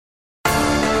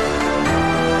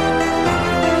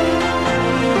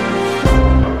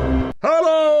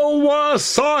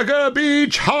Wasaga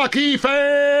Beach hockey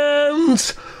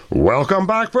fans! Welcome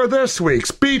back for this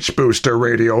week's Beach Booster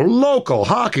Radio local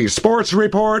hockey sports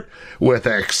report with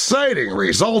exciting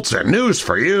results and news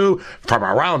for you from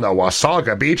around the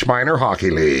Wasaga Beach Minor Hockey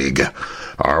League.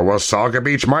 Our Wasaga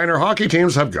Beach Minor hockey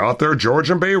teams have got their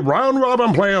Georgian Bay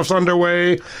round-robin playoffs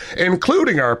underway,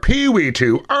 including our Pee Wee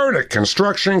 2 Arctic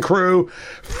construction crew,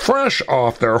 fresh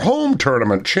off their home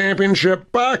tournament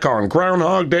championship back on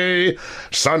Groundhog Day,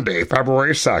 Sunday,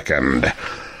 February 2nd.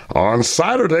 On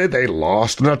Saturday, they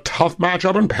lost in a tough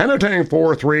matchup in Penetang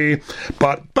 4-3,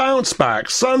 but bounced back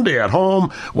Sunday at home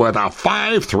with a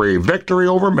 5-3 victory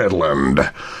over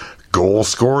Midland. Goal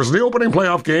scorers in the opening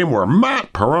playoff game were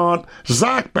Matt Perrant,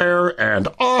 Zach Bear, and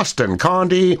Austin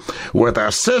Condy, with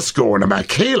assists going to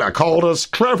Michaela Caldas,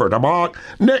 Trevor DeMock,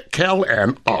 Nick Kell,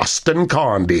 and Austin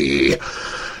Condy.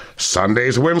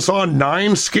 Sunday's win saw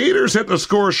 9 skaters hit the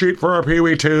score sheet for our Pee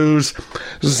Wee 2s.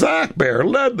 Zach Bear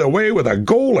led the way with a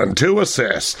goal and 2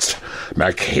 assists.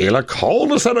 Michaela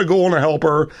Caldas had a goal and a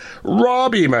helper.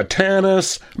 Robbie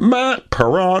Matanis, Matt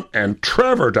Perrant, and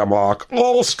Trevor DeMock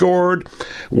all scored,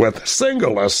 with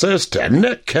single assists to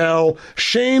Nick Kell,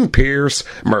 Shane Pierce,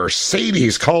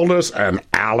 Mercedes Caldas, and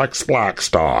Alex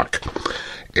Blackstock.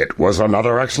 It was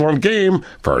another excellent game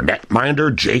for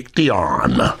netminder Jake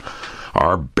Dion.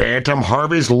 Our Bantam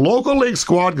Harvey's local league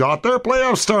squad got their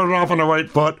playoffs started off on the right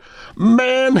foot,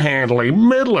 manhandling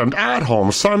Midland at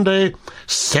home Sunday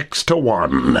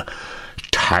 6-1.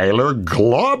 Tyler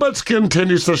Globitz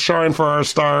continues to shine for our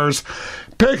Stars,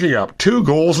 picking up 2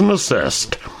 goals and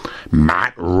assist.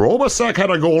 Matt Robasek had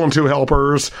a goal and 2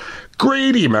 helpers.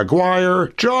 Grady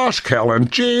McGuire, Josh Kell, and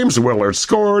James Willard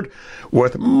scored,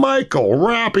 with Michael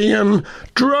Rappian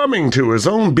drumming to his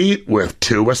own beat with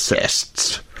 2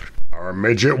 assists. Our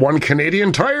Midget 1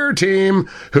 Canadian Tire team,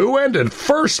 who ended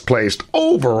first placed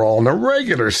overall in the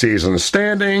regular season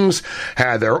standings,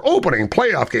 had their opening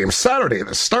playoff game Saturday at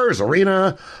the Stars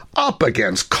Arena up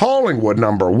against Collingwood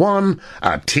No. 1,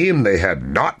 a team they had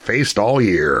not faced all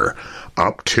year.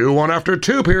 Up 2-1 after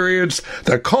 2 periods,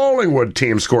 the Collingwood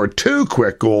team scored 2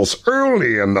 quick goals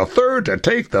early in the third to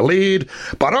take the lead,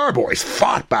 but our boys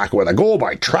fought back with a goal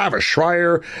by Travis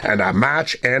Schreier, and the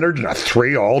match ended in a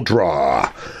 3-3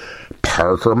 draw.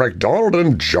 Parker McDonald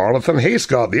and Jonathan Hayes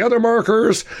got the other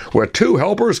markers, with 2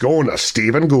 helpers going to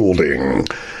Stephen Goulding.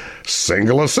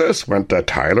 Single assists went to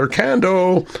Tyler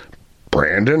Kando,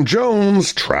 Brandon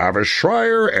Jones, Travis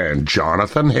Schreier, and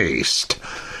Jonathan Haste.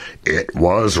 It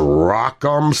was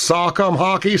Rock'em Sock'em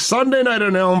Hockey Sunday night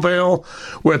in Elmvale,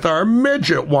 with our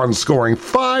Midget 1 scoring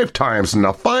 5 times in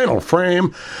the final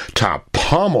frame to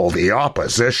pummel the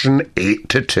opposition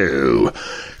 8-2.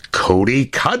 Cody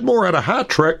Cudmore had a hat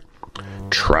trick.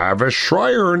 Travis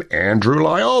Schreier and Andrew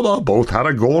Lyalba both had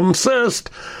a goal and assist.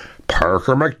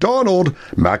 Parker McDonald,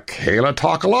 Michaela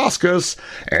Tokalauskas,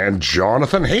 and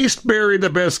Jonathan Haste buried the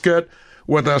biscuit,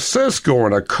 with assists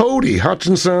going to Cody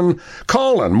Hutchinson,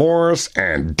 Colin Morris,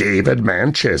 and David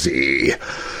Manchizzi.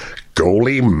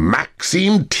 Goalie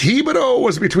Maxime Thibodeau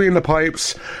was between the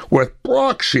pipes, with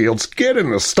Brock Shields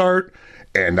getting the start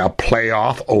and a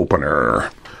playoff opener.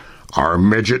 Our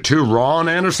Midget 2 Ron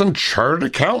Anderson Chartered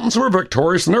Accountants were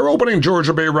victorious in their opening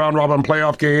Georgia Bay round-robin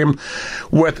playoff game,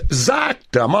 with Zach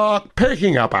DeMock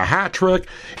picking up a hat-trick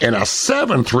in a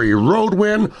 7-3 road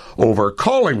win over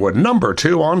Collingwood No.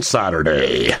 2 on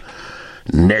Saturday.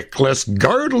 Nicholas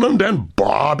Gardland and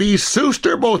Bobby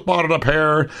Suster both botted a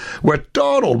pair, with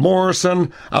Donald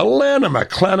Morrison, Alana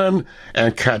McLennan,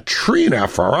 and Katrina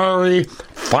Ferrari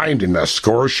finding the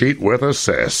score sheet with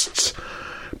assists.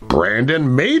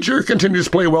 Brandon Major continues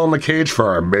to play well in the cage for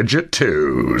our Midget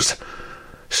 2s.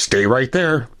 Stay right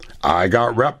there. I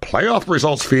got rep playoff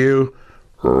results for you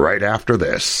right after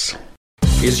this.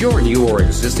 Is your new or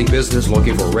existing business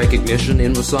looking for recognition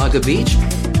in Wasaga Beach?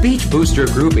 Beach Booster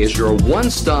Group is your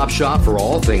one-stop shop for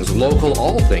all things local,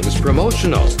 all things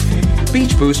promotional.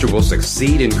 Beach Booster will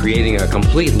succeed in creating a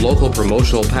complete local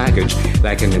promotional package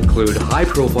that can include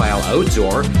high-profile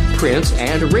outdoor, print,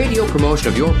 and radio promotion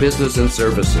of your business and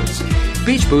services.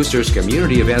 Beach Booster's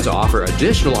community events offer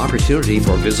additional opportunity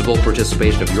for visible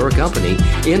participation of your company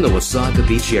in the Wasaga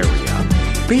Beach area.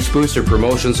 Beach Booster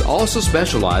Promotions also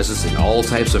specializes in all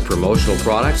types of promotional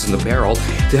products and apparel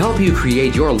to help you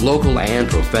create your local and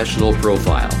professional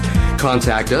profile.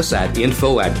 Contact us at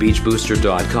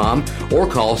info@beachbooster.com or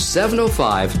call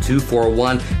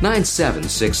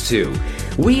 705-241-9762.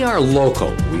 We are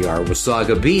local. We are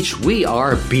Wasaga Beach. We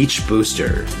are Beach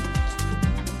Booster.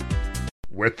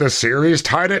 With the series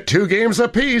tied at 2 games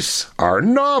apiece, our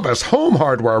novice home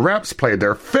hardware reps played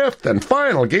their 5th and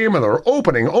final game of their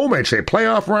opening OMHA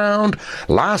playoff round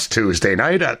last Tuesday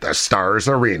night at the Stars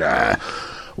Arena.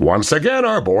 Once again,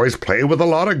 our boys played with a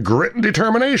lot of grit and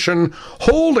determination,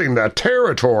 holding the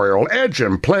territorial edge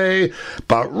in play,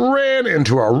 but ran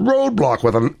into a roadblock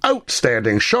with an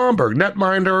outstanding Schaumburg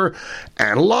netminder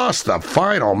and lost the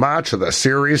final match of the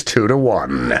series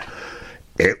 2-1.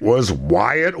 It was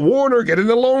Wyatt Warner getting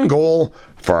the lone goal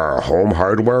for our home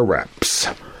hardware reps.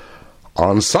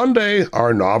 On Sunday,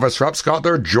 our novice reps got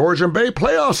their Georgian Bay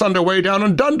playoffs underway down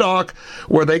in Dundalk,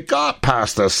 where they got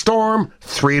past the Storm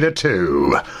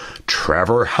 3-2.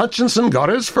 Trevor Hutchinson got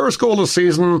his first goal of the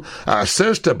season,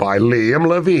 assisted by Liam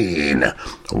Levine.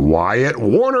 Wyatt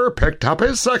Warner picked up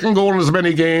his second goal in as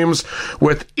many games,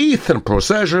 with Ethan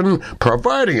Procession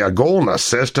providing a goal and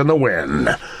assist in the win.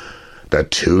 The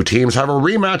two teams have a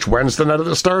rematch Wednesday night at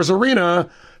the Stars Arena.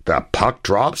 The puck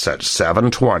drops at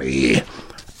 7:20.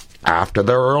 After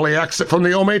their early exit from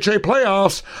the OMHA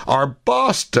playoffs, our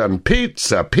Boston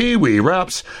Pizza Pee Wee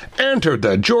reps entered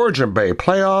the Georgian Bay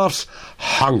playoffs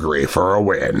hungry for a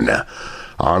win.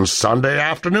 On Sunday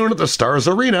afternoon at the Stars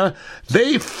Arena,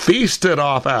 they feasted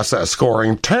off SS,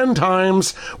 scoring 10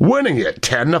 times, winning it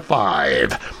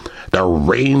 10-5. The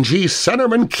rangy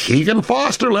centerman Keegan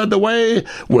Foster led the way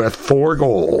with 4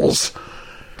 goals.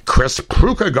 Chris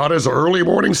Pruka got his early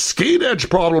morning skate edge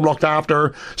problem looked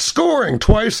after, scoring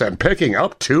twice and picking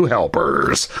up 2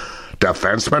 helpers.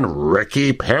 Defenseman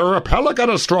Ricky Parapella got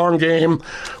a strong game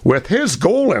with his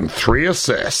goal and 3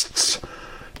 assists.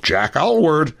 Jack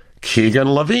Alward,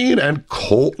 Keegan Levine, and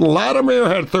Colton Latimer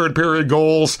had third-period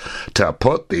goals to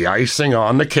put the icing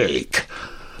on the cake.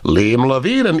 Liam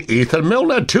Levine and Ethan Milne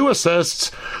had 2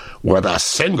 assists, with a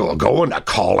single going to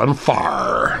Colin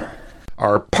Farr.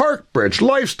 Our Parkbridge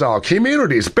Lifestyle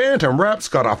Communities Bantam reps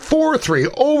got a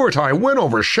 4-3 overtime win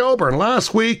over Shelburne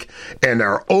last week in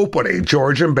their opening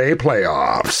Georgian Bay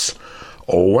playoffs.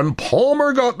 Owen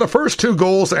Palmer got the first 2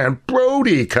 goals, and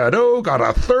Brody Cadeau got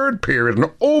a third-period and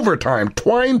overtime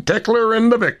twine tickler in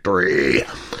the victory.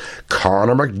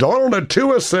 Connor McDonald had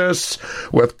 2 assists,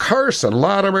 with Carson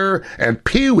Latimer and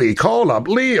Pee Wee call-up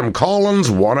Liam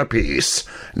Collins 1 apiece.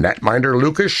 Netminder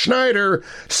Lucas Schneider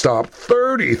stopped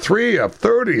 33 of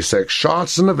 36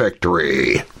 shots in the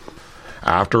victory.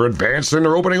 After advancing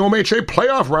their opening OMHA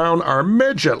playoff round, our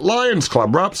Midget Lions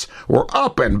Club reps were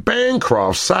up in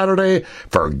Bancroft Saturday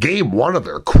for Game 1 of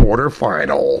their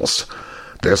quarterfinals.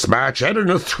 This match ended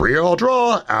in a 3-3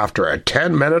 draw after a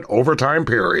 10-minute overtime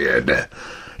period.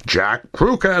 Jack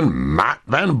Pruka and Matt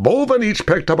Van Boven each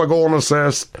picked up a goal and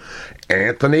assist.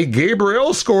 Anthony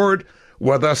Gabriel scored,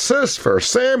 with assists for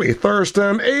Sammy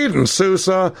Thurston, Aiden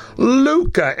Sousa,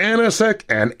 Luca Anisic,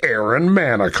 and Aaron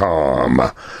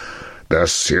Manicom. The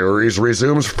series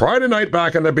resumes Friday night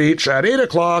back on the beach at 8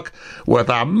 o'clock with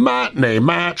a matinee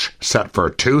match set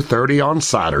for 2:30 on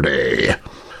Saturday.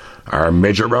 Our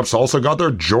midget reps also got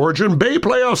their Georgian Bay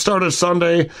playoffs started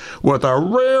Sunday with a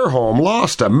rare home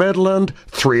loss to Midland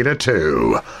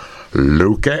 3-2.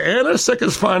 Luca Anisic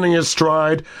is finding his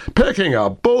stride, picking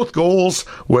up both goals,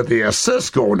 with the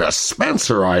assists going to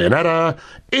Spencer Ionetta,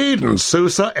 Aiden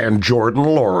Sousa, and Jordan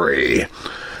Laurie.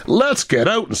 Let's get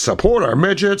out and support our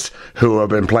midgets, who have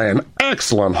been playing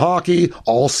excellent hockey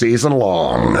all season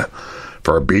long.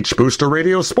 For Beach Booster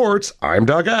Radio Sports, I'm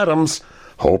Doug Adams.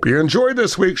 Hope you enjoyed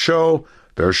this week's show.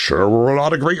 There sure were a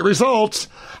lot of great results.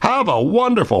 Have a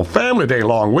wonderful Family Day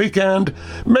long weekend.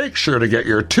 Make sure to get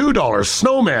your $2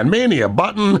 Snowman Mania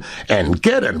button and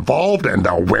get involved in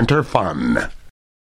the winter fun.